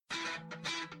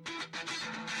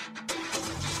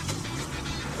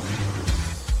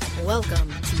Welcome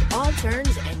to All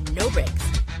Turns and No Breaks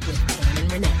with Tam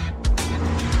and Renee.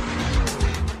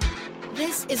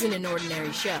 This isn't an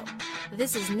ordinary show.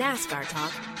 This is NASCAR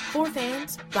talk for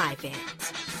fans by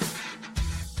fans.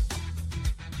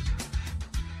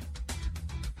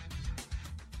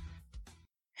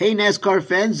 Hey NASCAR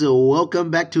fans,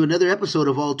 welcome back to another episode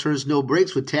of All Turns No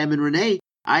Breaks with Tam and Renee.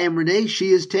 I am Renee,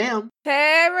 she is Tam.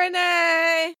 Hey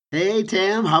Renee! Hey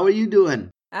Tam, how are you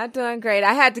doing? I'm doing great.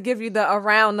 I had to give you the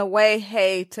around the way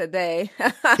hey today.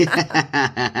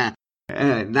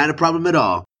 Not a problem at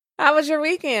all. How was your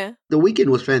weekend? The weekend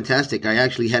was fantastic. I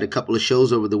actually had a couple of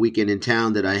shows over the weekend in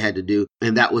town that I had to do,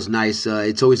 and that was nice.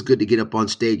 It's always good to get up on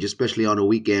stage, especially on a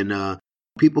weekend.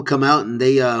 People come out and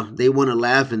they want to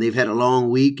laugh, and they've had a long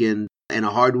week and a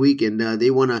hard week, and they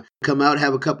want to come out,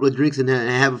 have a couple of drinks, and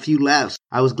have a few laughs.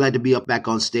 I was glad to be back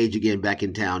on stage again, back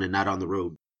in town, and not on the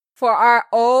road. For our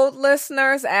old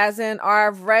listeners, as in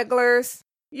our regulars,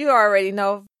 you already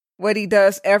know what he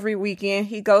does every weekend.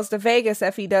 He goes to Vegas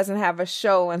if he doesn't have a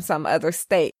show in some other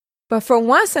state. But for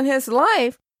once in his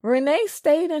life, Renee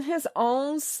stayed in his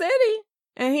own city,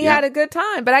 and he had a good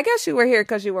time. But I guess you were here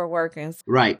because you were working.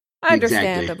 Right.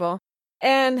 Understandable. Exactly.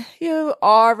 And you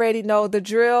already know the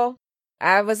drill.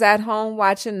 I was at home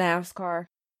watching NASCAR.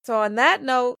 So on that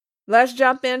note, let's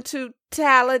jump into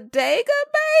Talladega,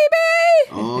 baby.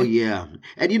 Oh, yeah.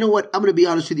 And you know what? I'm going to be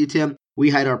honest with you, Tim. We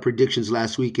had our predictions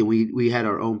last week, and we had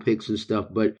our own picks and stuff.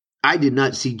 But I did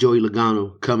not see Joey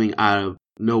Logano coming out of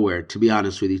nowhere, to be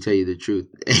honest with you, tell you the truth.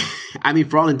 I mean,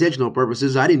 for all intentional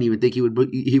purposes, I didn't even think he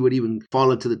would even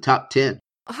fall into the top 10.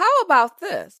 How about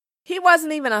this? He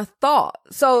wasn't even a thought.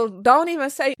 So don't even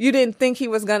say you didn't think he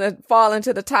was going to fall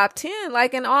into the top 10.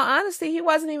 Like, in all honesty, he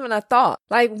wasn't even a thought.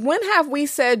 Like, when have we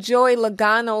said Joey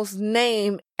Logano's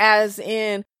name as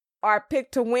in our pick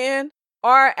to win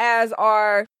or as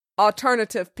our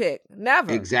alternative pick?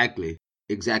 Never. Exactly.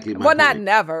 Well, not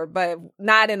never, but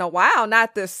not in a while,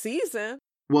 not this season.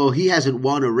 Well, he hasn't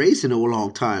won a race in a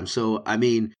long time. So, I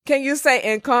mean... Can you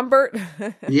say encumbered?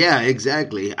 Yeah,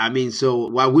 exactly. I mean, so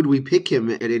why would we pick him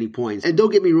at any point? And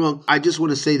don't get me wrong, I just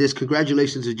want to say this.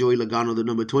 Congratulations to Joey Logano, the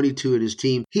number 22 in his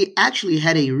team. He actually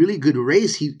had a really good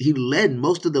race. He led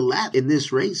most of the lap in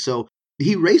this race. So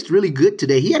he raced really good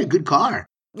today. He had a good car.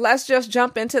 Let's just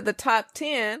jump into the top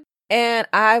 10. And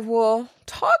I will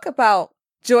talk about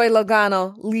Joey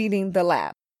Logano leading the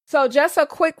lap. So just a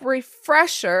quick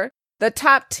refresher. The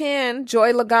top 10,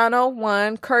 Joey Logano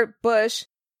won, Kurt Busch.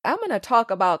 I'm going to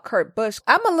talk about Kurt Busch.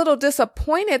 I'm a little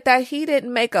disappointed that he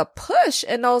didn't make a push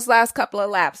in those last couple of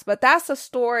laps, but that's a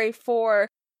story for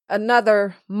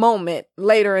another moment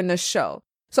later in the show.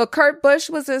 So Kurt Busch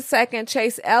was in second.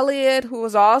 Chase Elliott, who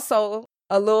was also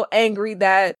a little angry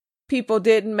that people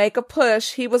didn't make a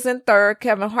push, he was in third.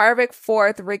 Kevin Harvick,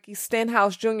 fourth. Ricky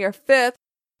Stenhouse Jr., fifth.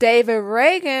 David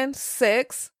Ragan,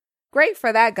 sixth. Great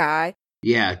for that guy.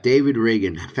 Yeah, David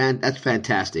Ragan. That's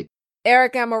fantastic.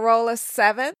 Eric Almirola,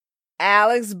 seventh.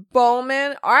 Alex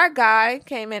Bowman, our guy,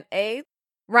 came in eighth.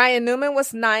 Ryan Newman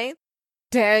was ninth.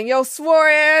 Daniel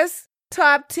Suarez,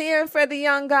 top 10 for the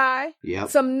young guy. Yep.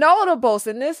 Some notables,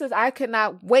 and I could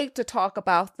not wait to talk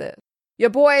about this. Your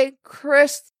boy,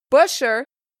 Chris Buescher,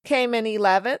 came in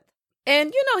 11th.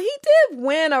 And, he did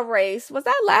win a race. Was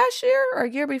that last year or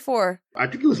year before? I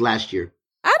think it was last year.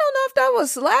 I don't know if that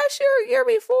was last year or year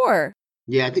before.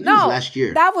 Yeah, I think it was last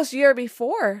year. That was year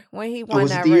before when he won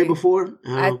was that it the race. Year before?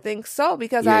 I think so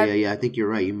because I think you're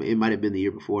right. It might have been the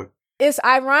year before. It's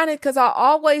ironic because I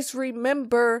always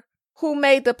remember who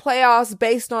made the playoffs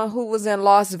based on who was in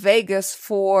Las Vegas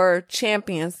for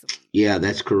champions. Yeah,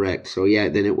 that's correct. So yeah,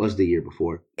 then it was the year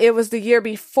before. It was the year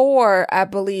before, I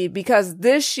believe, because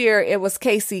this year it was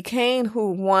Kasey Kahne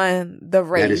who won the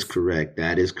race.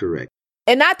 That is correct.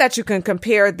 And not that you can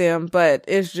compare them, but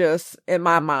it's just, in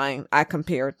my mind, I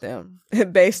compared them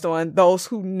based on those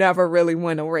who never really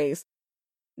win a race.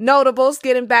 Notables,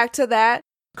 getting back to that,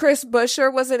 Chris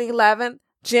Buescher was in 11th.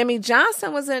 Jimmy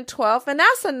Johnson was in 12th. And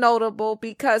that's a notable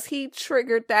because he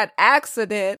triggered that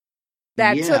accident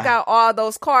that took out all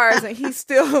those cars, and he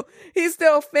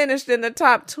still finished in the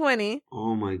top 20.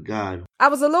 Oh, my God. I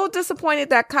was a little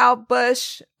disappointed that Kyle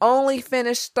Busch only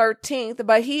finished 13th,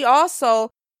 but he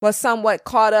also was somewhat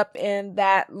caught up in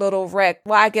that little wreck.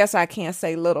 Well, I guess I can't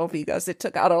say little because it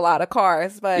took out a lot of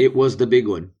cars, but it was the big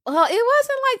one. Well, it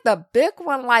wasn't like the big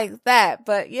one like that,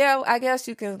 but yeah, I guess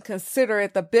you can consider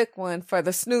it the big one for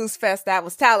the snooze fest that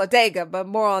was Talladega, but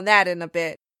more on that in a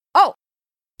bit. Oh,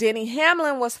 Denny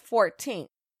Hamlin was 14th.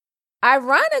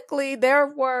 Ironically, there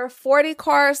were 40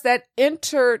 cars that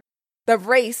entered the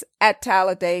race at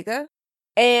Talladega,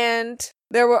 and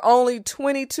there were only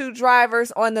 22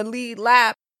 drivers on the lead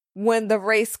lap. when the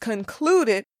race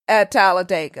concluded at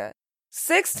Talladega.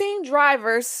 16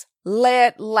 drivers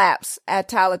led laps at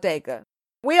Talladega.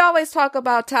 We always talk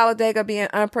about Talladega being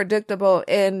unpredictable,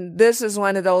 and this is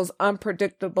one of those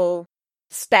unpredictable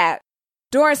stats.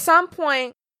 During some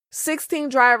point, 16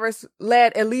 drivers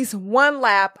led at least one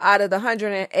lap out of the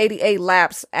 188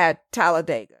 laps at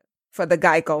Talladega for the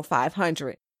Geico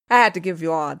 500. I had to give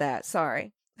you all that.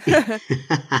 Sorry.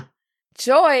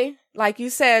 Joy, like you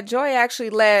said, Joy actually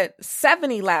led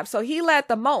 70 laps, so he led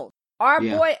the most. Our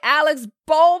boy Alex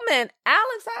Bowman.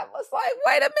 Alex, I was like,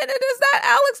 wait a minute, is that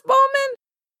Alex Bowman?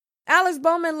 Alex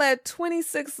Bowman led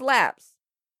 26 laps.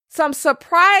 Some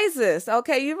surprises.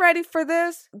 Okay, you ready for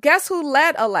this? Guess who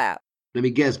led a lap? Let me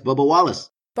guess, Bubba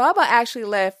Wallace. Bubba actually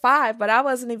led 5, but I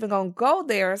wasn't even going to go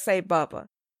there and say Bubba.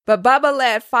 But Bubba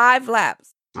led 5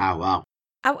 laps. Oh, wow.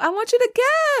 I want you to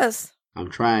guess. I'm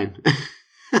trying.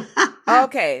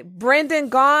 Okay, Brendan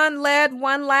Gaughan led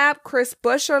 1 lap. Chris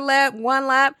Buescher led 1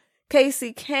 lap.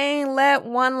 Casey Kane led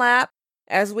 1 lap.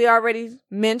 As we already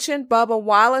mentioned, Bubba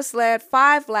Wallace led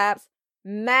 5 laps.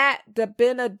 Matt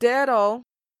DiBenedetto,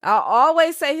 I'll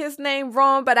always say his name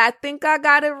wrong, but I think I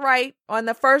got it right on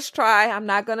the first try. I'm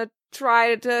not going to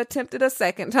try to attempt it a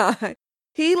second time.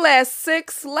 He led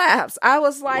 6 laps. I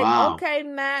was like, wow. Okay,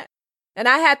 Matt. And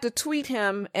I had to tweet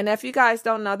him. And if you guys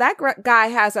don't know, that guy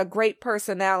has a great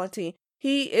personality.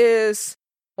 He is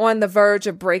on the verge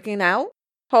of breaking out,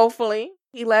 hopefully.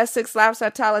 He led 6 laps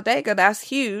at Talladega. That's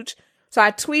huge. So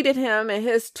I tweeted him, and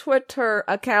his Twitter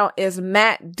account is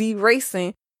Matt D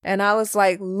Racing. And I was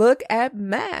like, look at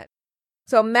Matt.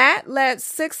 So Matt led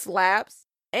 6 laps,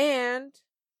 and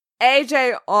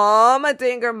AJ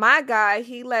Allmendinger, my guy,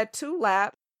 he led 2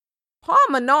 laps. Paul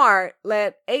Menard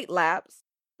led 8 laps.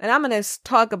 And I'm going to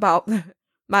talk about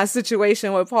my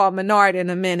situation with Paul Menard in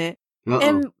a minute.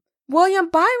 And William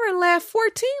Byron led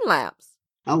 14 laps.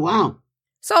 Oh, wow.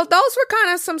 So those were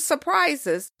kind of some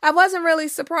surprises. I wasn't really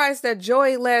surprised that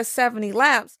Joey led 70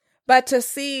 laps, but to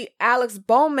see Alex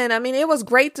Bowman, I mean, it was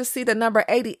great to see the number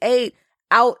 88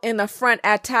 out in the front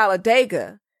at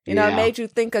Talladega. You know, it made you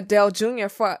think of Dale Jr.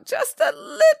 for just a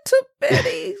little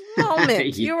bitty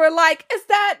moment. You were like, is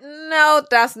that? No,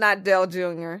 that's not Dale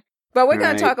Jr. But we're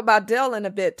going to talk about Dale in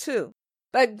a bit too.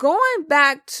 But going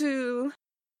back to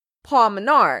Paul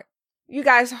Menard, you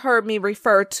guys heard me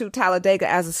refer to Talladega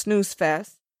as a snooze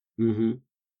fest. Mm-hmm.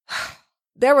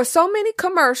 There were so many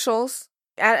commercials.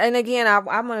 And again,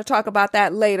 I'm going to talk about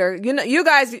that later. You know, you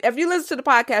guys, if you listen to the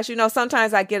podcast, you know,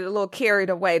 sometimes I get a little carried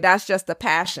away. That's just the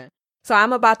passion. So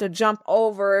I'm about to jump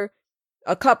over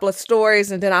a couple of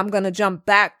stories, and then I'm going to jump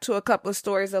back to a couple of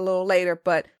stories a little later.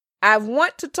 But I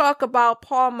want to talk about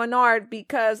Paul Menard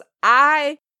because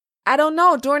I don't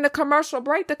know, during the commercial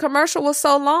break, the commercial was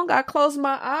so long, I closed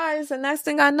my eyes, and next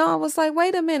thing I know, I was like,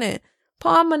 wait a minute,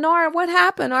 Paul Menard, what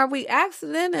happened? Are we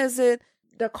accident? Is it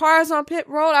the cars on pit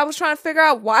road? I was trying to figure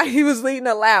out why he was leading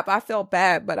the lap. I felt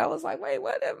bad, but I was like, wait,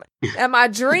 what am I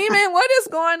dreaming? What is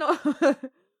going on?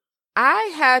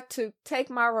 I had to take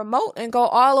my remote and go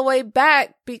all the way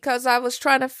back because I was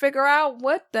trying to figure out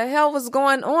what the hell was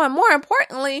going on. More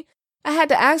importantly, I had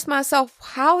to ask myself,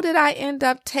 how did I end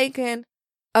up taking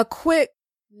a quick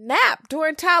nap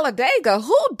during Talladega?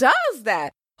 Who does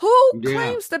that? Who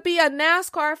claims to be a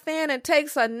NASCAR fan and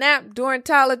takes a nap during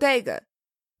Talladega?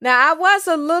 Now, I was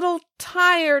a little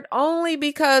tired only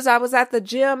because I was at the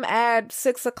gym at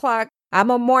 6 o'clock. I'm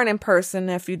a morning person,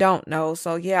 if you don't know.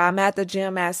 So, yeah, I'm at the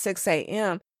gym at 6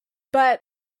 a.m. But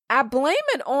I blame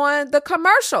it on the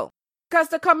commercial because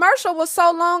the commercial was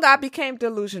so long, I became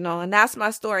delusional. And that's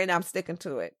my story, and I'm sticking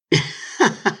to it.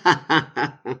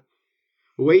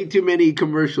 Way too many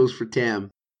commercials for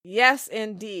Tam. Yes,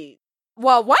 indeed.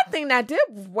 Well, one thing that did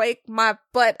wake my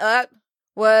butt up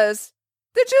was,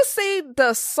 did you see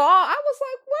the saw? I was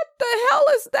like, what the hell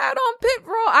is that on pit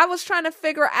road? I was trying to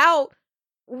figure out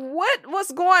what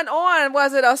was going on.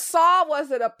 Was it a saw?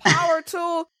 Was it a power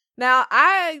tool? Now,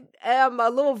 I am a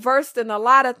little versed in a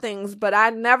lot of things, but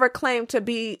I never claimed to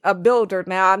be a builder.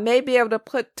 Now, I may be able to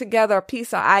put together a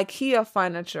piece of IKEA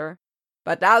furniture,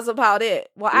 but that was about it.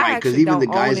 Well, I because actually even don't the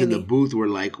guys own in the booth were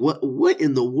like, what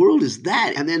in the world is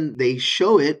that? And then they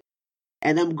show it,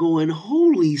 and I'm going,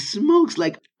 holy smokes.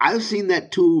 Like, I've seen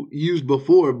that tool used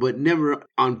before, but never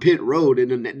on pit road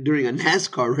during a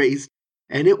NASCAR race.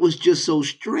 And it was just so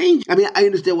strange. I mean, I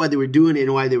understand why they were doing it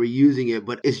and why they were using it,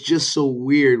 but it's just so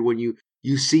weird when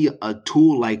you see a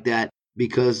tool like that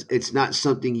because it's not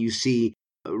something you see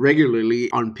regularly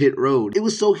on pit road. It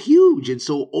was so huge and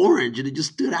so orange, and it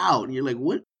just stood out. And you're like,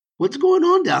 what's going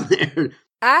on down there?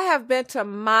 I have been to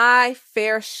my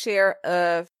fair share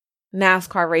of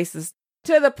NASCAR races.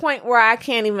 to the point where I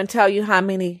can't even tell you how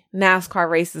many NASCAR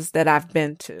races that I've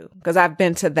been to, because I've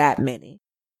been to that many.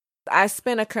 I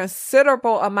spend a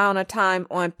considerable amount of time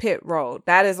on pit road.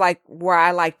 That is like where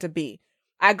I like to be.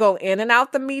 I go in and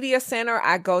out the media center.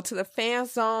 I go to the fan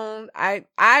zone. I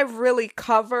really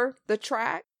cover the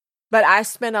track, but I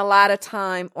spend a lot of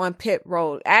time on pit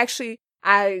road. Actually,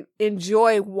 I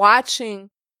enjoy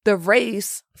watching the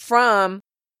race from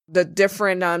the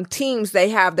different teams. They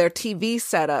have their TV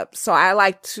set up. So I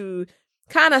like to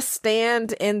kind of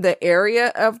stand in the area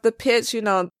of the pits. You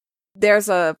know, there's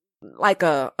a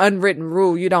unwritten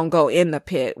rule. You don't go in the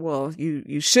pit. Well,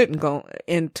 you shouldn't go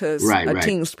into a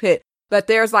team's pit. But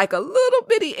there's like a little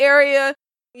bitty area.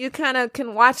 You kind of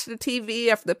can watch the TV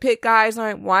if the pit guys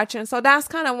aren't watching. So that's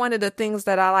kind of one of the things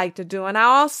that I like to do. And I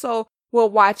also will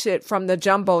watch it from the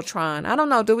Jumbotron. I don't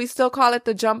know. Do we still call it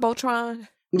the Jumbotron?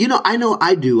 You know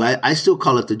I do. I still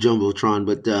call it the Jumbotron,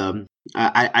 but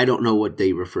I don't know what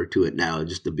they refer to it now.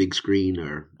 Just the big screen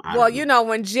or... Well, you know,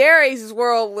 when Jerry's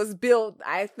World was built,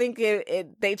 I think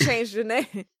they changed the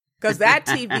name. Because that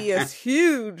TV is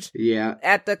huge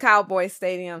at the Cowboy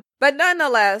Stadium. But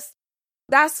nonetheless,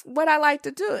 that's what I like to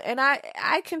do. And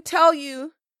I can tell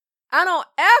you, I don't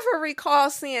ever recall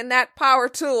seeing that power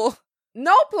tool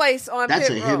no place on pit road. That's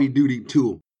a heavy-duty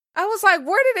tool. I was like,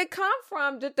 where did it come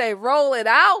from? Did they roll it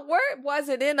out? Where was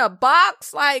it in a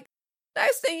box? Like,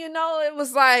 next thing you know, it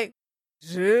was like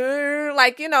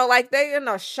they in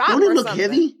a shop or something. Don't it look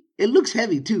heavy? It looks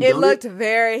heavy, too, It looked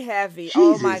very heavy. Jesus,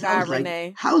 oh, my God, Renee.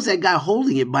 Like, how's that guy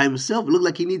holding it by himself? It looked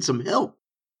like he needs some help.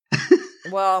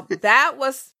 Well, that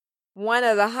was one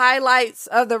of the highlights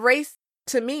of the race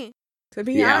to me, to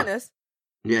be honest.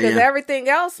 Because everything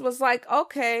else was like,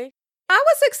 okay. I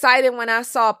was excited when I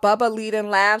saw Bubba leading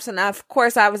laps. And, of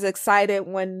course, I was excited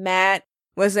when Matt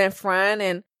was in front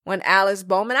and when Alex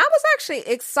Bowman. I was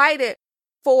actually excited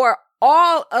for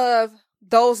all of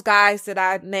those guys that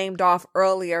I named off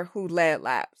earlier who led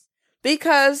laps,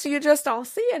 because you just don't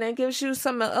see it. It gives you a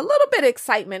little bit of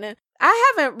excitement. And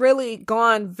I haven't really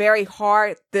gone very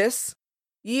hard this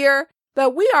year,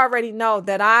 but we already know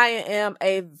that I am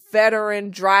a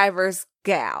veteran driver's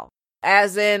gal,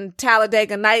 as in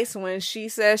Talladega Nights when she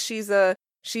says she's a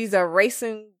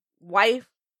racing wife.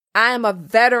 I am a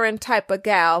veteran type of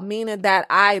gal, meaning that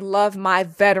I love my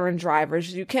veteran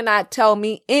drivers. You cannot tell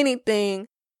me anything.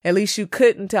 At least you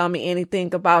couldn't tell me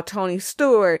anything about Tony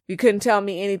Stewart. You couldn't tell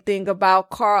me anything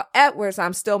about Carl Edwards.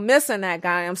 I'm still missing that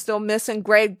guy. I'm still missing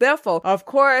Greg Biffle. Of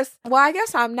course, well, I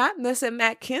guess I'm not missing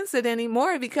Matt Kenseth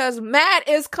anymore because Matt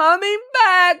is coming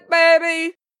back,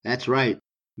 baby. That's right.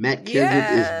 Matt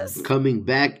Kenseth is coming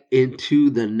back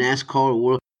into the NASCAR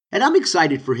world. And I'm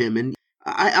excited for him. And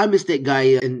I miss that guy,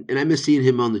 and I miss seeing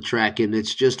him on the track, and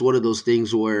it's just one of those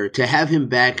things where to have him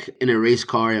back in a race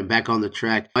car and back on the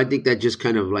track, I think that just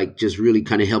kind of really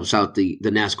helps out the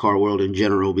NASCAR world in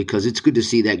general, because it's good to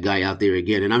see that guy out there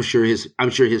again, and I'm sure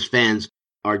his fans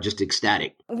are just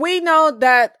ecstatic. We know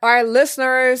that our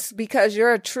listeners, because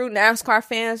you're a true NASCAR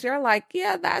fans, you're like,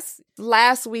 yeah, that's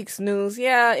last week's news.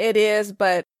 Yeah, it is,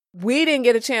 but we didn't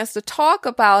get a chance to talk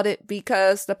about it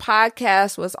because the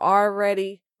podcast was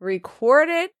already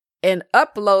recorded and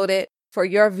uploaded for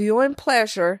your viewing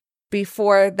pleasure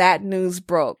before that news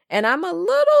broke. And I'm a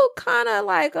little kind of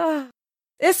like,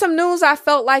 it's some news I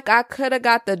felt like I could have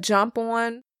got the jump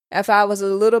on if I was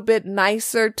a little bit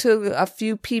nicer to a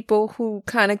few people who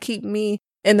kind of keep me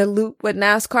in the loop with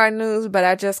NASCAR news, but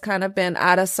I just kind of been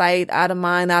out of sight, out of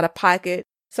mind, out of pocket.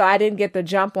 So I didn't get the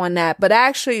jump on that. But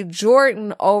actually,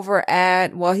 Jordan over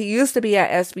he used to be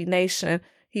at SB Nation.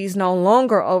 He's no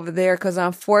longer over there because,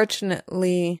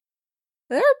 unfortunately,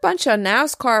 there are a bunch of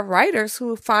NASCAR writers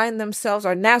who find themselves,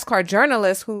 or NASCAR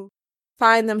journalists who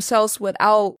find themselves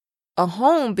without a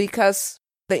home because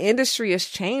the industry is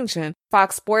changing.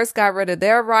 Fox Sports got rid of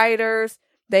their writers.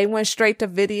 They went straight to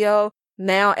video.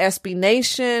 Now SB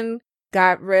Nation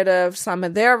got rid of some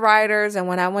of their writers. And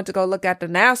when I went to go look at the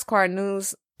NASCAR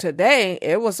news today,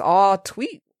 it was all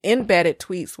embedded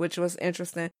tweets, which was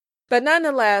interesting. But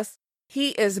nonetheless,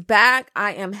 he is back.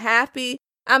 I am happy.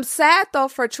 I'm sad, though,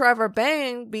 for Trevor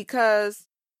Bayne because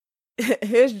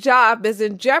his job is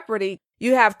in jeopardy.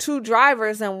 You have two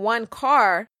drivers in one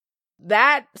car.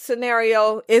 That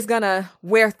scenario is going to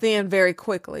wear thin very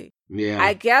quickly. Yeah.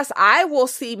 I guess I will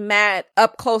see Matt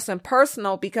up close and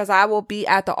personal because I will be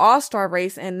at the All-Star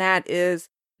race, and that is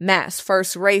Matt's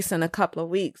first race in a couple of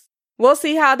weeks. We'll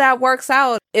see how that works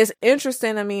out. It's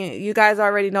interesting. I mean, you guys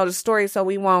already know the story, so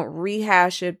we won't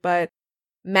rehash it, but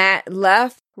Matt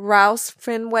left Roush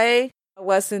Fenway. It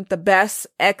wasn't the best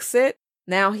exit.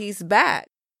 Now he's back.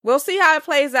 We'll see how it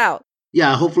plays out.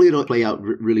 Yeah, hopefully it'll play out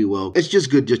really well. It's just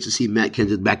good just to see Matt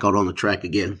Kenseth back out on the track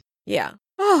again. Yeah.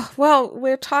 Oh, well,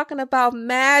 we're talking about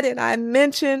Matt, and I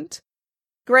mentioned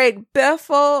Greg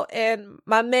Biffle and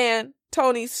my man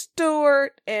Tony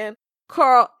Stewart and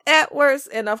Carl Edwards.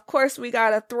 And of course, we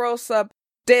got to throw some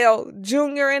Dale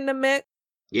Jr. in the mix.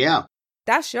 Yeah.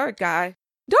 That's your guy.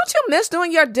 Don't you miss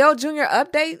doing your Dale Jr.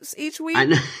 updates each week? I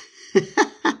know. We're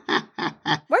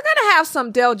going to have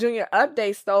some Dale Jr.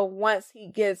 updates, though, once he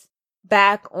gets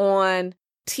back on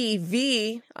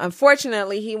TV.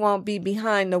 Unfortunately, he won't be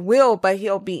behind the wheel, but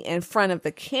he'll be in front of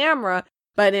the camera.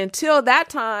 But until that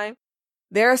time,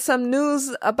 there's some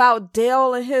news about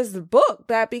Dale and his book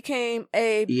that became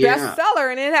a bestseller,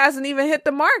 and it hasn't even hit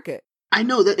the market. I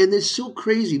know that, and it's so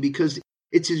crazy because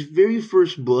it's his very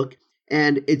first book,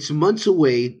 and it's months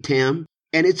away, Tam,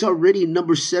 and it's already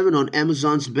number 7 on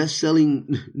Amazon's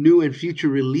best-selling new and future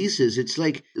releases. It's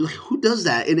like who does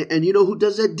that? And you know who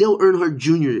does that? Dale Earnhardt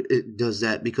Jr. does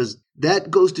that, because that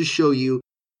goes to show you,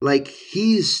 like,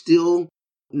 he's still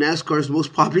NASCAR's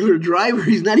most popular driver.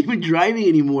 He's not even driving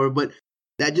anymore, but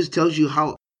that just tells you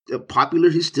how popular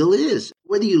he still is.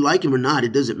 Whether you like him or not,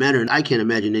 it doesn't matter. And I can't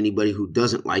imagine anybody who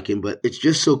doesn't like him, but it's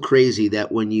just so crazy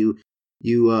that when you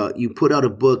put out a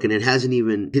book and it hasn't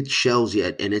even hit shelves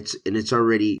yet, and it's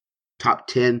already top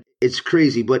 10. It's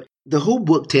crazy. But the whole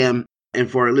book, Tam, and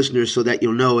for our listeners, so that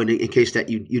you'll know, and in case that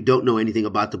you don't know anything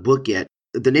about the book yet,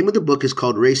 the name of the book is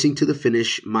called Racing to the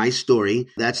Finish, My Story.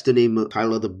 That's the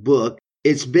title of the book.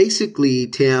 It's basically,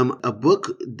 Tam, a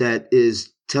book that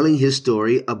is telling his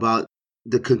story about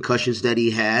the concussions that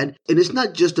he had. And it's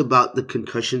not just about the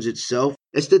concussions itself.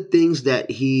 It's the things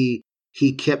that he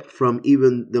kept from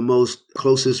even the most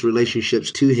closest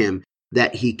relationships to him,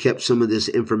 that he kept some of this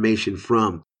information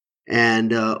from.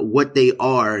 And what they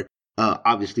are,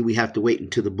 obviously we have to wait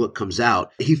until the book comes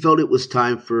out. He felt it was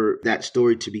time for that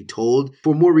story to be told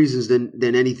for more reasons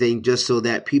than anything, just so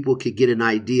that people could get an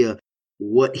idea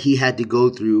what he had to go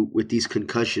through with these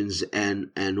concussions,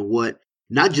 and what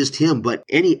not just him, but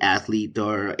any athlete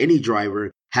or any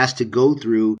driver has to go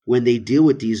through when they deal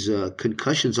with these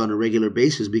concussions on a regular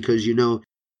basis. Because, you know,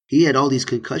 he had all these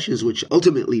concussions, which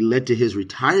ultimately led to his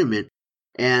retirement.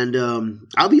 And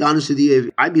I'll be honest with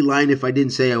you, I'd be lying if I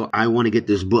didn't say I want to get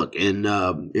this book and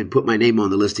put my name on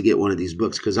the list to get one of these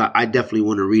books, because I definitely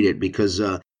want to read it, because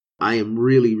I am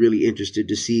really, really interested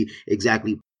to see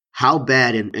exactly how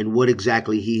bad and what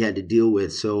exactly he had to deal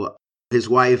with. So his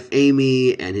wife,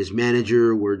 Amy, and his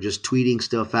manager were just tweeting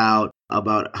stuff out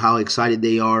about how excited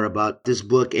they are about this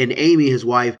book. And Amy, his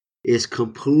wife, is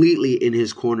completely in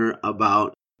his corner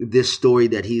about this story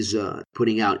that he's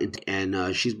putting out.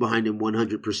 And she's behind him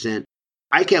 100%.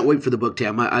 I can't wait for the book,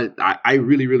 Tam. I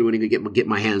really, really want to get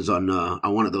my hands on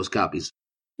one of those copies.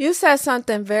 You said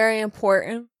something very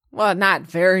important. Well, not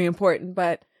very important,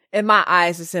 but in my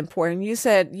eyes, it's important. You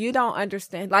said you don't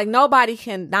understand. Like, nobody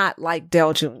can not like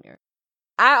Dale Jr.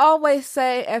 I always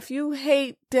say, if you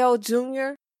hate Dale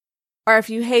Jr. or if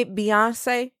you hate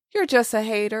Beyonce, you're just a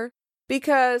hater,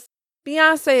 because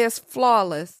Beyonce is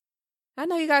flawless. I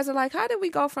know you guys are like, how did we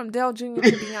go from Dale Jr.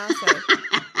 to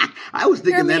Beyonce? I was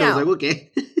thinking that. I was like,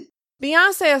 okay.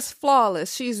 Beyonce is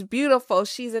flawless. She's beautiful.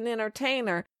 She's an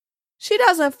entertainer. She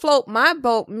doesn't float my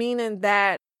boat, meaning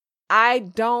that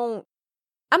I'm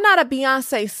not a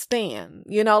Beyonce stan.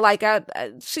 You know, like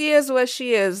she is what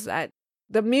she is.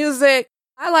 The music,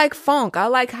 I like funk. I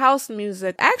like house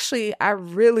music. Actually, I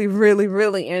really, really,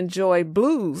 really enjoy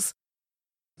blues.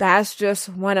 That's just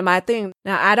one of my things.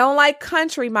 Now, I don't like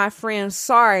country, my friends.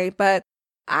 Sorry, but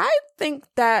I think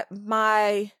that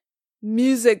my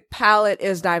music palette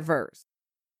is diverse.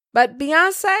 But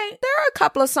Beyonce, there are a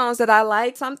couple of songs that I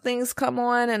like. Some things come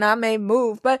on and I may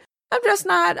move, but I'm just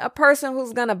not a person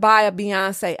who's going to buy a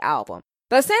Beyonce album.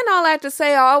 But saying all that to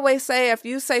say, I always say, if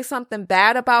you say something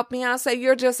bad about Beyonce,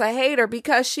 you're just a hater,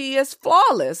 because she is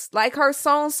flawless. Like her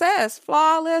song says,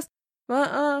 flawless,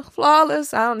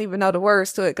 flawless. I don't even know the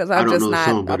words to it, because I'm just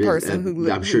not a person who...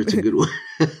 I'm sure it's a good one.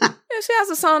 Yeah, she has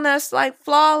a song that's like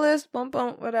flawless, boom,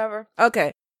 boom, whatever.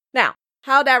 Okay. Now,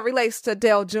 how that relates to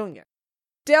Dale Jr.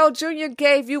 Dale Jr.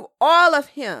 gave you all of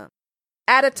him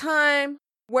at a time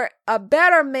where a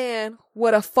better man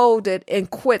would have folded and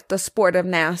quit the sport of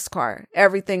NASCAR,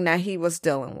 everything that he was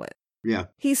dealing with. Yeah.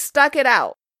 He stuck it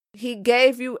out. He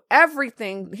gave you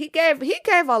everything. He gave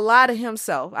a lot of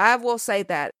himself. I will say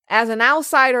that. As an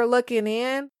outsider looking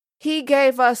in, he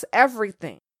gave us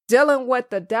everything. Dealing with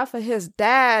the death of his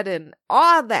dad and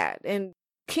all that, and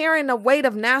carrying the weight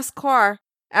of NASCAR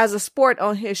as a sport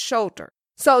on his shoulder.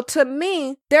 So to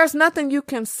me, there's nothing you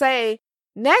can say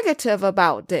negative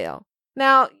about Dale.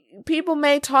 Now, people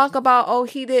may talk about, oh,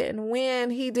 he didn't win,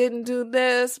 he didn't do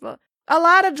this, but a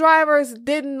lot of drivers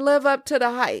didn't live up to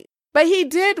the hype. But he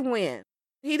did win.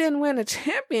 He didn't win a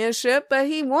championship, but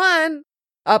he won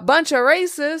a bunch of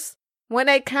races when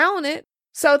they counted.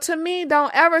 So to me,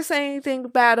 don't ever say anything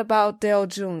bad about Dale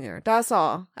Jr. That's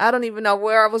all. I don't even know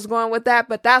where I was going with that,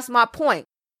 but that's my point.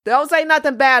 Don't say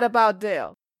nothing bad about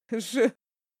Dale.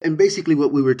 And basically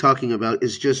what we were talking about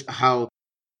is just how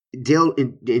Dale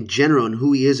in general and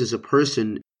who he is as a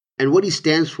person and what he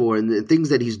stands for and the things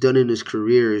that he's done in his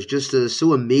career is just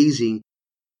so amazing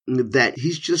that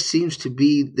he just seems to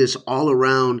be this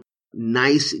all-around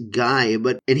nice guy.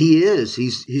 And he is.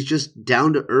 He's just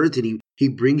down to earth, and he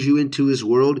brings you into his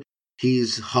world.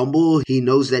 He's humble. He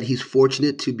knows that he's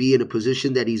fortunate to be in a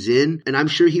position that he's in. And I'm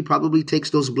sure he probably takes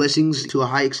those blessings to a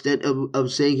high extent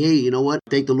of saying, hey, you know what?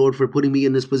 Thank the Lord for putting me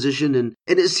in this position. And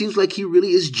it seems like he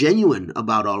really is genuine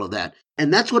about all of that.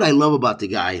 And that's what I love about the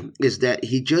guy, is that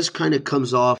he just kind of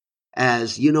comes off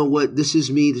as, you know what? This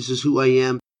is me. This is who I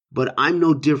am. But I'm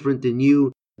no different than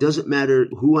you. Doesn't matter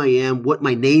who I am, what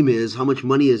my name is, how much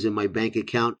money is in my bank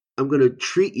account. I'm going to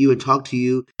treat you and talk to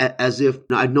you as if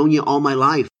I've known you all my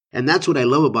life. And that's what I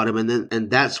love about him. And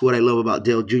that's what I love about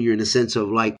Dale Jr. in the sense of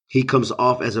like he comes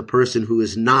off as a person who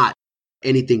is not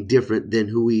anything different than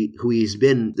who he's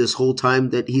been this whole time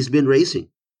that he's been racing.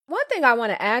 One thing I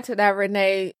want to add to that,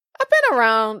 Renee, I've been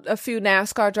around a few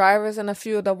NASCAR drivers and a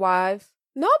few of the wives.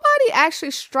 Nobody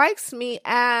actually strikes me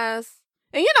as,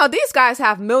 and you know, these guys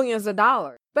have millions of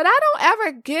dollars, but I don't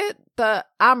ever get the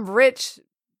I'm rich,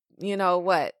 you know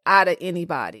what, out of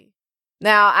anybody.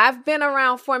 Now, I've been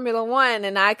around Formula One,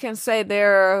 and I can say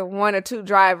there are one or two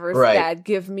drivers that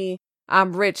give me,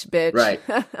 I'm rich, bitch. Right.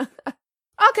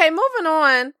 Okay, moving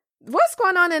on. What's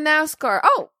going on in NASCAR?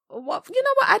 Oh, well, you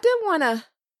know what? I did want to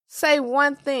say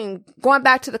one thing, going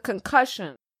back to the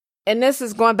concussion. And this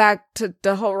is going back to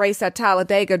the whole race at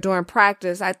Talladega during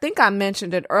practice. I think I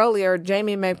mentioned it earlier.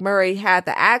 Jamie McMurray had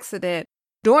the accident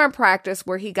during practice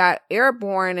where he got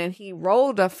airborne and he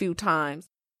rolled a few times.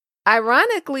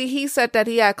 Ironically, he said that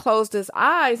he had closed his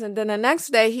eyes, and then the next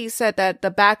day he said that the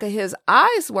back of his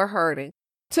eyes were hurting.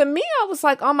 To me, I was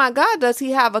like, oh my God, does he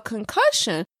have a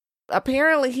concussion?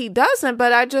 Apparently he doesn't,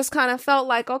 but I just kind of felt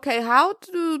like, okay, how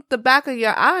do the back of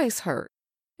your eyes hurt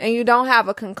and you don't have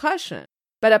a concussion?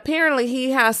 But apparently he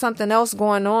has something else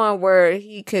going on where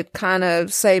he could kind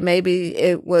of say maybe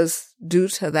it was due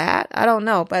to that. I don't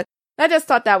know, but I just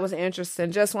thought that was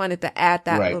interesting. Just wanted to add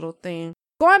that little thing.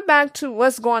 Going back to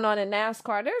what's going on in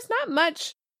NASCAR, there's not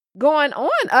much going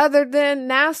on other than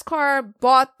NASCAR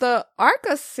bought the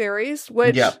ARCA series,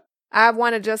 which I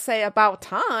want to just say about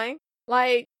time.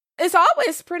 Like, it's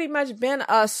always pretty much been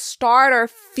a starter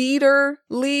feeder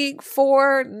league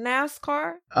for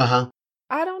NASCAR. Uh-huh.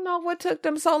 I don't know what took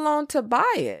them so long to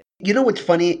buy it. You know what's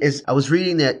funny is I was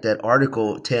reading that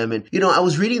article, Tam, and, you know, I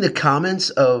was reading the comments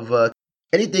of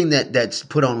anything that's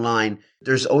put online.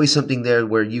 There's always something there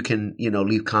where you can, you know,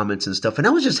 leave comments and stuff. And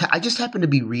I just happened to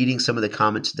be reading some of the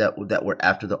comments that were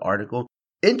after the article.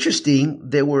 Interesting,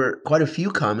 there were quite a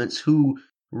few comments who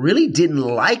really didn't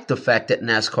like the fact that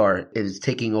NASCAR is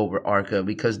taking over ARCA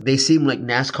because they seem like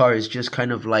NASCAR is just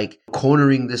kind of like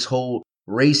cornering this whole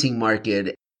racing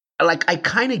market. Like, I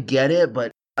kind of get it,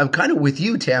 but I'm kind of with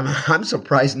you, Tam. I'm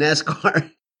surprised NASCAR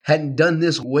hadn't done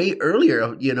this way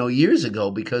earlier, you know, years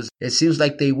ago, because it seems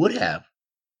like they would have.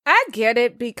 I get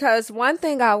it, because one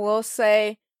thing I will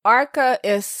say, ARCA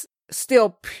is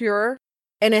still pure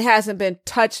and it hasn't been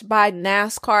touched by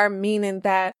NASCAR, meaning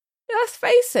that, let's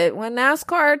face it, when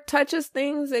NASCAR touches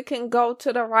things, it can go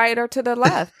to the right or to the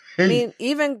left.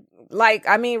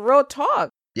 Real talk.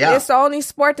 Yeah. It's the only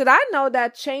sport that I know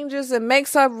that changes and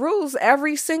makes up rules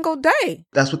every single day.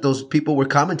 That's what those people were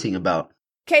commenting about.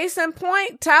 Case in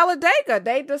point, Talladega,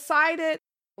 they decided,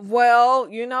 well,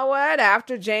 you know what?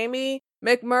 After Jamie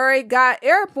McMurray got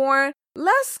airborne,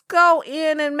 let's go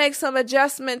in and make some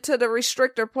adjustment to the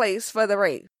restrictor plates for the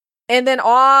race. And then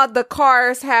all the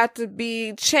cars had to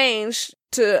be changed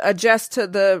to adjust to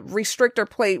the restrictor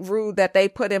plate rule that they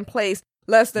put in place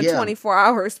less than 24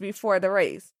 hours before the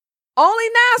race. Only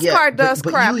NASCAR does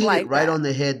crap like that. You hit it right on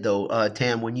the head, though,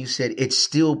 Tam, when you said it's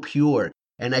still pure.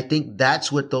 And I think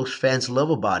that's what those fans love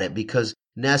about it, because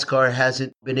NASCAR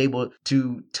hasn't been able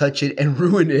to touch it and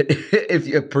ruin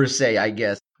it, per se, I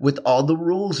guess, with all the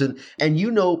rules. And you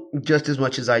know just as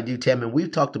much as I do, Tam, and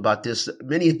we've talked about this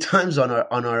many times on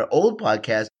our old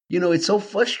podcast. You know, it's so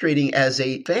frustrating as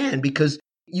a fan because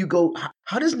you go,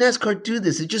 how does NASCAR do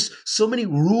this? It's just so many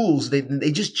rules.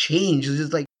 They just change. It's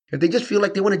just like, If they just feel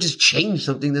like they want to just change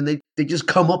something, then they just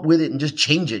come up with it and just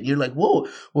change it. And you're like, whoa,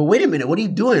 well, wait a minute. What are you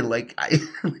doing? Like,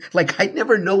 I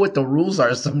never know what the rules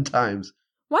are sometimes.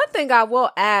 One thing I will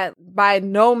add, by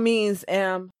no means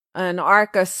am an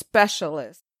ARCA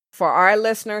specialist. For our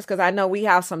listeners, because I know we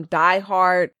have some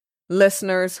diehard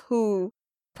listeners who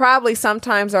probably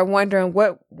sometimes are wondering,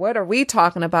 what are we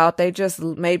talking about? They just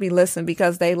maybe listen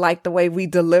because they like the way we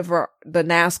deliver the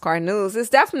NASCAR news. It's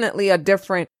definitely a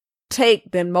different take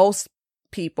than most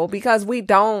people because we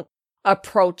don't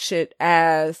approach it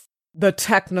as the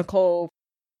technical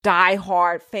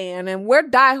diehard fan, and we're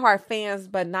diehard fans,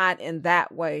 but not in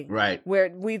that way. Right.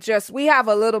 Where we have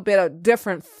a little bit of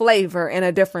different flavor and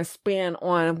a different spin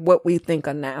on what we think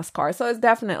of NASCAR. So it's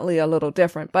definitely a little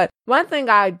different. But one thing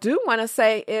I do want to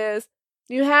say is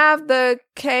you have the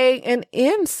K and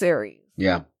N series.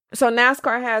 Yeah. So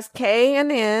NASCAR has K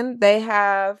and N. They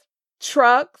have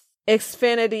Trucks,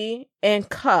 Xfinity, and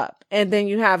Cup. And then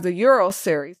you have the Euro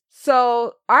series.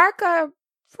 So ARCA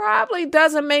probably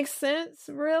doesn't make sense,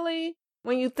 really,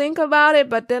 when you think about it.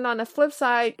 But then on the flip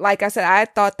side, like I said, I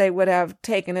thought they would have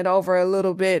taken it over a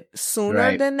little bit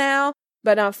sooner than now.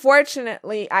 But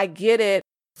unfortunately, I get it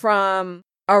from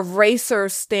a racer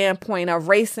standpoint, a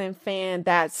racing fan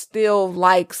that still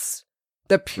likes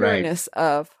the pureness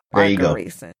of ARCA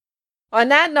racing. On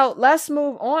that note, let's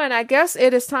move on. I guess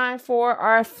it is time for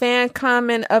our fan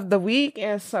comment of the week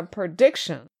and some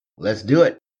predictions. Let's do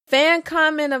it. Fan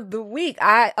comment of the week.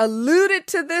 I alluded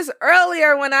to this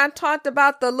earlier when I talked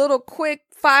about the little quick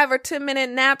 5 or 10 minute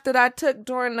nap that I took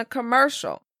during the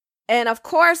commercial. And of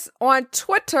course, on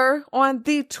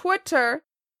the Twitter,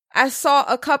 I saw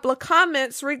a couple of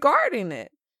comments regarding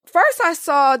it. First, I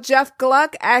saw Jeff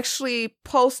Gluck actually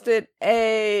posted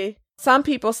some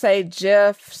people say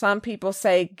GIF, some people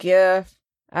say GIF.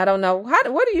 I don't know.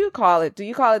 What do you call it? Do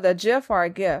you call it a GIF or a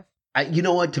GIF? You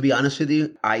know what? To be honest with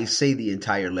you, I say the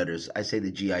entire letters. I say the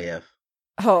GIF.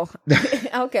 Oh,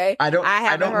 okay. I don't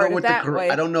know what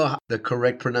I don't know how the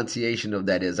correct pronunciation of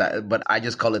that is, but I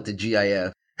just call it the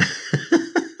GIF.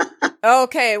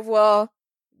 Okay, well,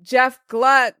 Jeff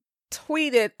Gluck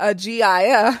tweeted a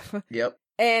GIF. Yep.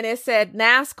 And it said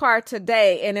NASCAR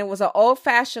today, and it was an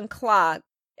old-fashioned clock,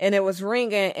 and it was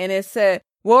ringing, and it said,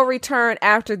 "We'll return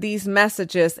after these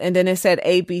messages." And then it said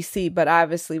ABC, but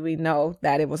obviously we know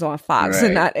that it was on Fox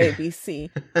and not ABC.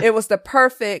 It was the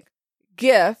perfect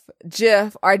GIF,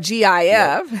 or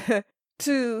GIF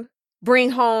to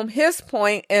bring home his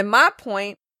point. And my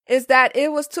point is that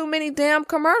it was too many damn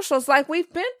commercials. Like,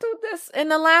 we've been through this in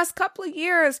the last couple of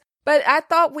years, but I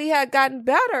thought we had gotten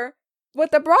better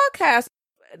with the broadcast.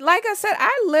 Like I said,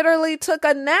 I literally took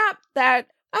a nap that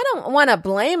I don't want to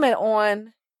blame it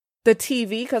on the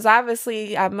TV, because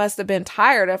obviously I must have been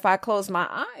tired if I closed my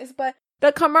eyes, but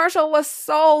the commercial was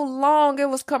so long. It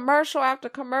was commercial after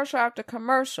commercial after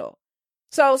commercial.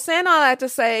 So saying all that to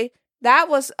say, that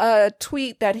was a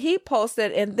tweet that he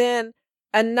posted. And then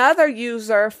another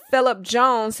user, Philip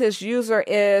Jones, his user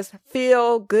is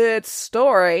Feel Good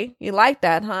Story. You like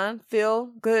that, huh?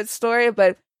 Feel Good Story,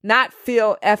 but not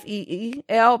Phil,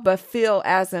 F-E-E-L, but Phil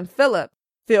as in Philip,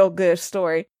 Feel Good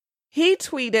Story. He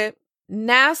tweeted,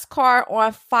 NASCAR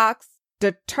on Fox,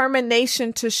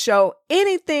 determination to show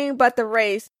anything but the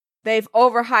race they've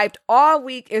overhyped all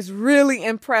week is really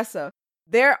impressive.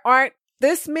 There aren't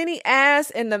this many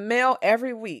ads in the mail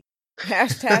every week.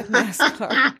 Hashtag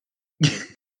NASCAR.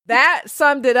 That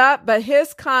summed it up, but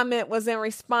his comment was in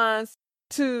response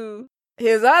to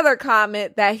his other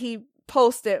comment that he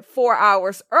posted 4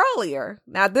 hours earlier.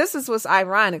 Now, this is what's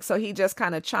ironic. So he just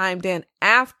kind of chimed in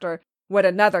after with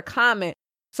another comment.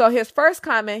 So his first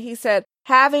comment, he said,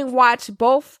 having watched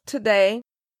both today,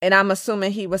 and I'm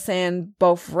assuming he was saying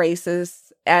both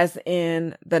races, as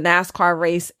in the NASCAR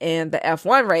race and the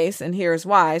F1 race, and here's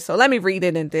why. So let me read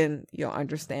it and then you'll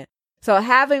understand. So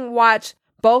having watched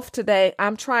both today,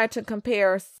 I'm trying to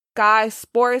compare Sky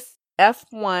Sports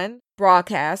F1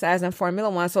 broadcast, as in Formula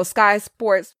One. So Sky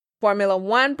Sports Formula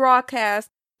One broadcast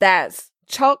that's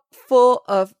chock full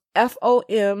of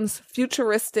FOMs,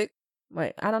 futuristic.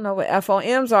 Wait, I don't know what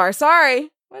FOMs are. Sorry.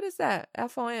 What is that?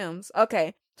 FOMs.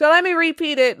 Okay. So let me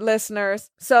repeat it, listeners.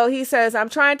 So he says, I'm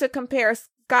trying to compare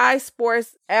Sky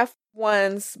Sports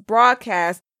F1's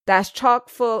broadcast that's chock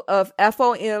full of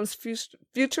FOMs,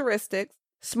 futuristic,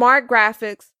 smart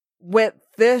graphics, with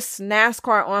this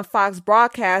NASCAR on Fox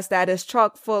broadcast that is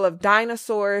chock full of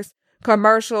dinosaurs,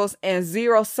 commercials, and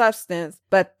zero substance.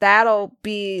 But that'll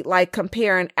be like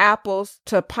comparing apples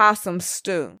to possum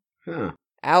stew. Huh.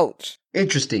 Ouch.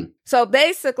 Interesting. So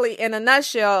basically, in a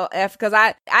nutshell, because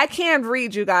I can't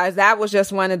read you guys. That was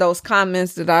just one of those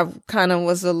comments that I kind of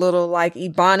was a little like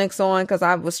ebonics on because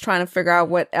I was trying to figure out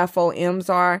what FOMs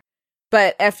are.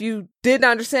 But if you didn't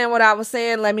understand what I was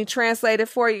saying, let me translate it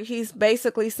for you. He's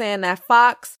basically saying that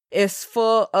Fox is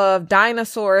full of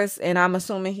dinosaurs, and I'm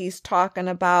assuming he's talking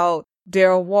about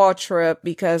Daryl Waltrip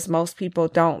because most people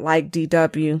don't like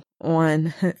DW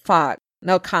on Fox.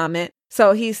 No comment.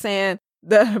 So he's saying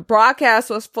the broadcast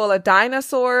was full of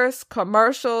dinosaurs,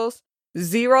 commercials,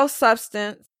 zero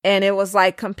substance, and it was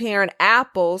like comparing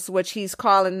apples, which he's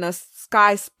calling the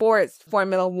Sky Sports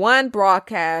Formula One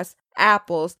broadcast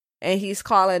apples, and he's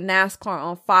calling NASCAR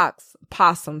on Fox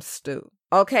possum stew.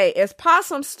 Okay, is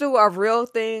possum stew a real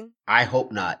thing? I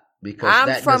hope not, because I'm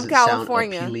that from doesn't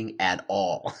California. sound appealing at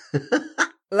all.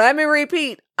 Let me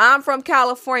repeat. I'm from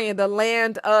California, the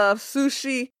land of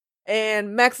sushi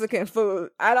and Mexican food.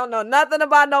 I don't know nothing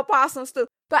about no possum stew.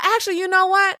 But actually, you know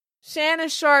what? Shannon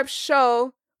Sharp's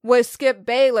show with Skip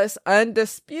Bayless,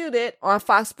 Undisputed, on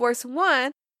Fox Sports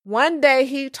 1, one day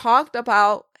he talked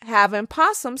about having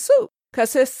possum soup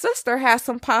because his sister has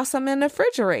some possum in the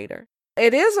refrigerator.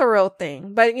 It is a real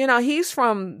thing. But, you know, he's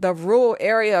from the rural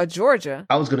area of Georgia.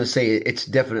 I was going to say it's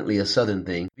definitely a Southern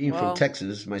thing. Being from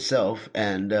Texas myself,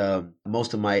 and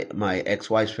most of my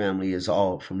ex-wife's family is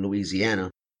all from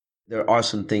Louisiana. There are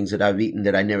some things that I've eaten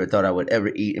that I never thought I would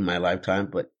ever eat in my lifetime,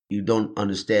 but you don't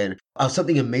understand how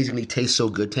something amazingly tastes so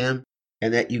good, Tam,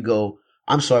 and that you go,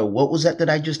 I'm sorry, what was that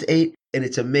I just ate? And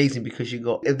it's amazing because you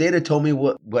go, if they'd have told me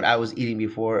what I was eating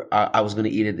before, I was going to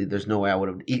eat it. There's no way I would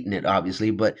have eaten it,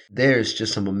 obviously, but there's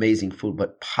just some amazing food.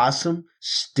 But possum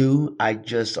stew,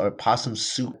 or possum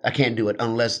soup, I can't do it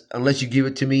unless you give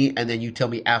it to me and then you tell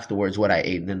me afterwards what I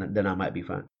ate, and then I might be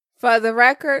fine. For the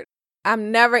record,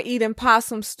 I'm never eating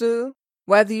possum stew,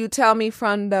 whether you tell me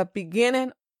from the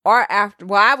beginning or after.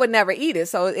 Well, I would never eat it,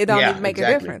 so it don't even make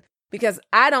a difference because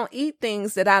I don't eat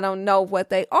things that I don't know what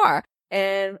they are.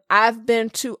 And I've been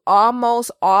to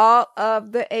almost all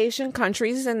of the Asian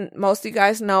countries, and most of you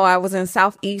guys know I was in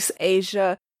Southeast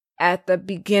Asia at the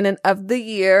beginning of the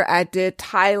year. I did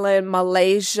Thailand,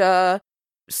 Malaysia,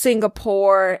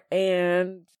 Singapore,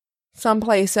 and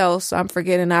someplace else I'm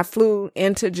forgetting. I flew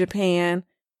into Japan.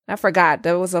 I forgot.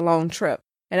 That was a long trip.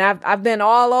 And I've been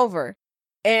all over.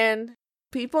 And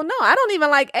people know I don't even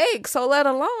like eggs, so let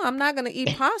alone I'm not going to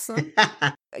eat possum.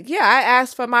 Yeah, I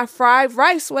asked for my fried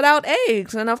rice without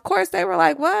eggs. And of course they were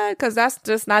like, what? Because that's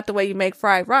just not the way you make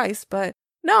fried rice. But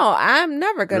no, I'm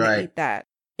never going to eat that.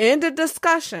 End of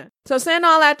discussion. So saying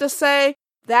all that to say,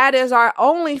 that is our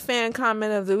only fan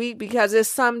comment of the week because it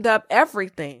summed up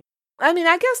everything. I mean,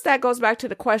 I guess that goes back to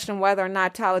the question whether or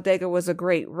not Talladega was a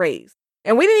great race.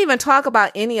 And we didn't even talk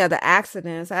about any of the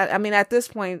accidents. I mean, at this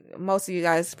point, most of you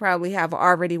guys probably have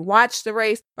already watched the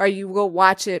race, or you will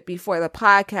watch it before the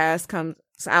podcast comes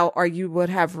out, or you would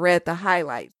have read the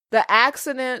highlights. The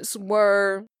accidents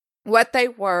were what they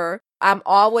were. I'm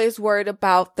always worried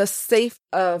about the safety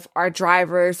of our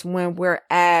drivers when we're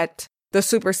at the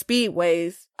super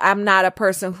speedways. I'm not a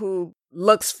person who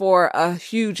looks for a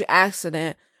huge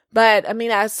accident. But, I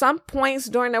mean, at some points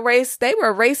during the race, they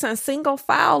were racing single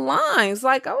file lines.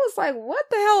 Like, I was like, what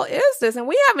the hell is this? And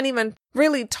we haven't even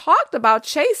really talked about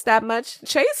Chase that much.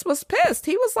 Chase was pissed.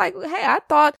 He was like, hey, I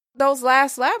thought those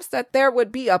last laps that there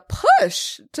would be a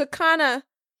push to kind of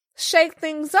shake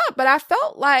things up. But I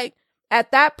felt like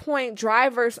at that point,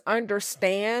 drivers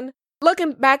understand.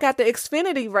 Looking back at the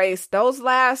Xfinity race, those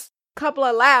last couple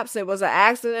of laps, it was an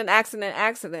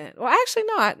accident. Well, actually,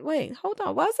 no, wait, hold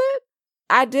on. Was it?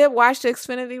 I did watch the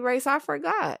Xfinity race. I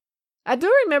forgot. I do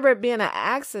remember it being an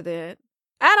accident.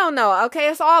 I don't know. Okay,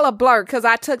 it's all a blur because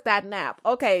I took that nap.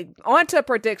 Okay, on to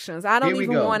predictions. I don't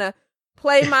even want to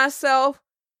play myself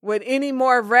with any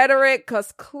more rhetoric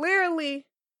because clearly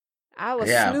I was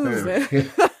snoozing.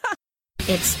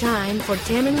 It's time for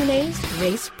Tam and Renee's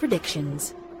race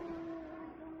predictions.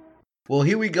 Well,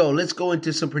 here we go. Let's go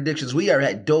into some predictions. We are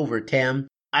at Dover, Tam.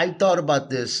 I thought about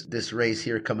this race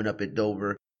here coming up at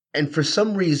Dover. And for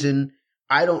some reason,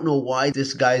 I don't know why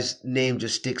this guy's name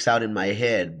just sticks out in my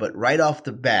head. But right off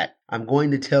the bat, I'm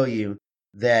going to tell you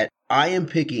that I am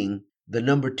picking the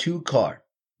number 2 car,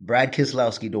 Brad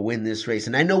Keselowski, to win this race.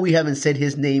 And I know we haven't said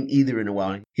his name either in a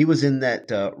while. He was in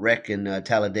that wreck in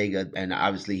Talladega, and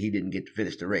obviously he didn't get to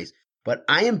finish the race. But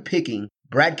I am picking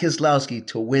Brad Keselowski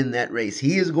to win that race.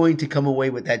 He is going to come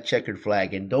away with that checkered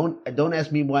flag. And don't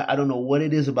ask me why. I don't know what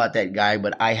it is about that guy,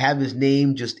 but I have his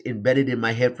name just embedded in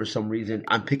my head for some reason.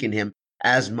 I'm picking him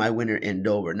as my winner in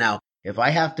Dover. Now, if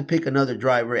I have to pick another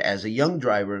driver as a young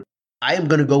driver, I am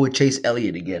going to go with Chase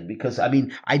Elliott again because, I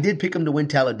mean, I did pick him to win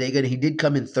Talladega, and he did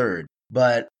come in third.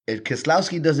 But if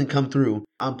Keselowski doesn't come through,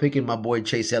 I'm picking my boy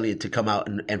Chase Elliott to come out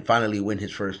and finally win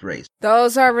his first race.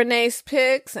 Those are Renee's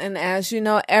picks, and as you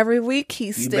know, every week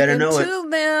he's sticking to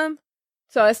them.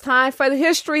 So it's time for the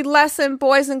history lesson,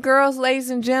 boys and girls, ladies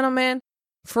and gentlemen,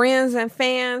 friends and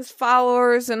fans,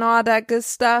 followers, and all that good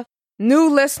stuff. New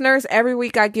listeners, every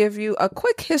week I give you a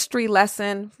quick history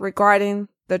lesson regarding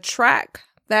the track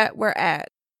that we're at.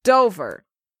 Dover.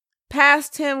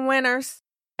 Past 10 winners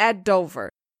at Dover.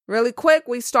 Really quick,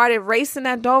 we started racing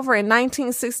at Dover in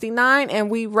 1969,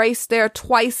 and we raced there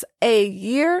twice a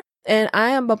year. And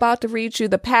I am about to read you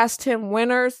the past 10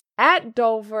 winners at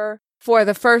Dover for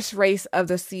the first race of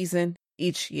the season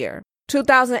each year.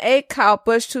 2008, Kyle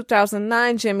Busch.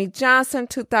 2009, Jimmie Johnson.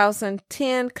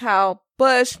 2010, Kyle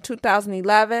Busch.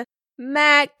 2011,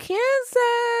 Matt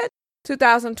Kenseth.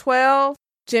 2012,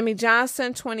 Jimmie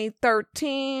Johnson.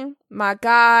 2013, my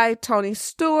guy, Tony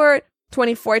Stewart.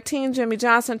 2014, Jimmie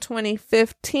Johnson.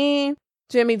 2015,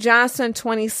 Jimmie Johnson.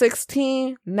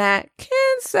 2016, Matt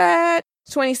Kenseth.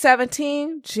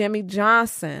 2017, Jimmie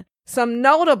Johnson. Some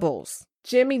notables.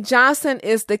 Jimmie Johnson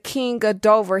is the king of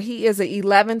Dover. He is an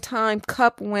 11-time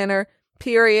Cup winner,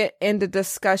 period, end of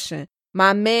discussion.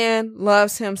 My man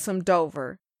loves him some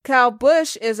Dover. Kyle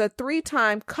Busch is a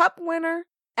 3-time Cup winner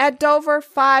at Dover,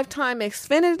 5-time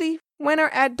Xfinity winner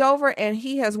at Dover, and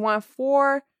he has won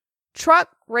 4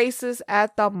 truck races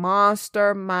at the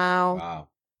Monster Mile. Wow.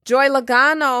 Joey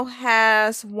Logano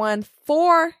has won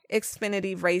 4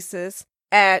 Xfinity races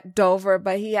at Dover,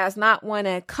 but he has not won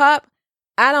a Cup.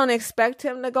 I don't expect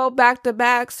him to go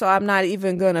back-to-back, so I'm not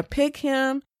even going to pick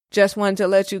him. Just wanted to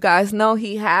let you guys know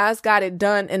he has got it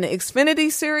done in the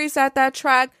Xfinity Series at that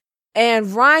track.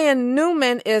 And Ryan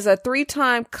Newman is a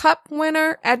 3-time Cup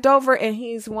winner at Dover, and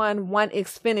he's won 1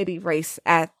 Xfinity race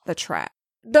at the track.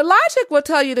 The logic will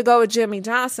tell you to go with Jimmie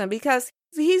Johnson because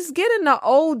he's getting the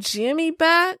old Jimmy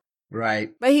back.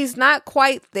 Right. But he's not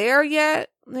quite there yet.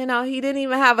 You know, he didn't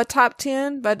even have a top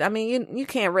 10, but I mean, you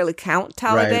can't really count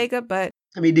Talladega, right. But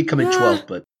I mean, he did come in 12th,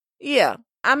 but yeah,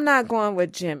 I'm not going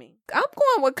with Jimmy. I'm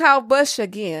going with Kyle Busch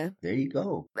again. There you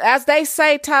go. As they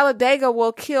say, Talladega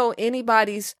will kill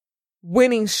anybody's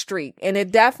winning streak, and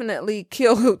it definitely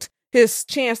killed his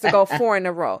chance to go 4 in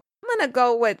a row. I'm going to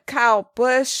go with Kyle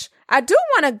Busch. I do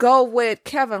want to go with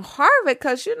Kevin Harvick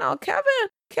because, you know, Kevin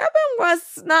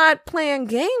was not playing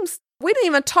games. We didn't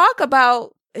even talk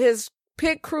about his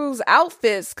pit crew's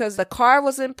outfits because the car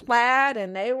was in plaid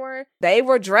and they were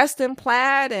dressed in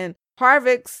plaid and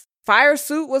Harvick's fire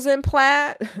suit was in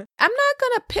plaid. I'm not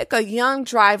going to pick a young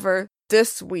driver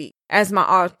this week as my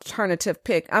alternative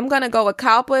pick. I'm going to go with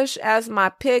Kyle Busch as my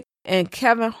pick and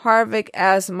Kevin Harvick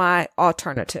as my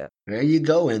alternative. There you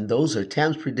go. And those are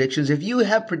Tam's predictions. If you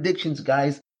have predictions,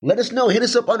 guys, let us know. Hit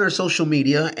us up on our social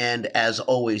media. And as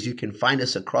always, you can find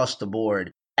us across the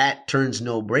board at Turns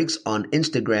No Breaks on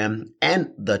Instagram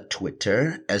and the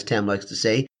Twitter, as Tam likes to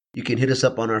say. You can hit us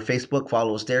up on our Facebook,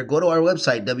 follow us there. Go to our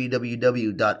website,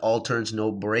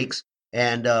 www.allturnsnobreaks.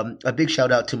 And a big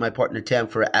shout out to my partner Tam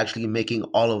for actually making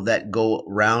all of that go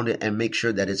round and make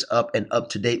sure that it's up and up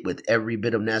to date with every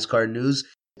bit of NASCAR news.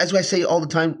 As I say all the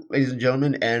time, ladies and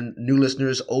gentlemen, and new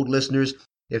listeners, old listeners,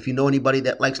 if you know anybody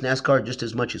that likes NASCAR just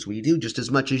as much as we do, just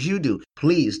as much as you do,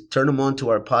 please turn them on to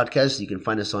our podcast. You can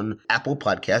find us on Apple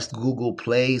Podcasts, Google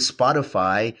Play,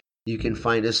 Spotify. You can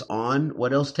find us on,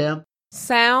 what else, Tam?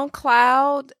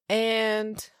 SoundCloud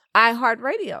and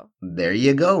iHeartRadio. There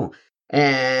you go.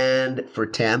 And for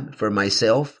Tam, for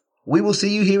myself, we will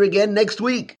see you here again next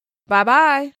week.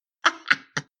 Bye-bye.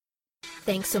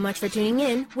 Thanks so much for tuning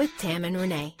in with Tam and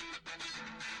Renee.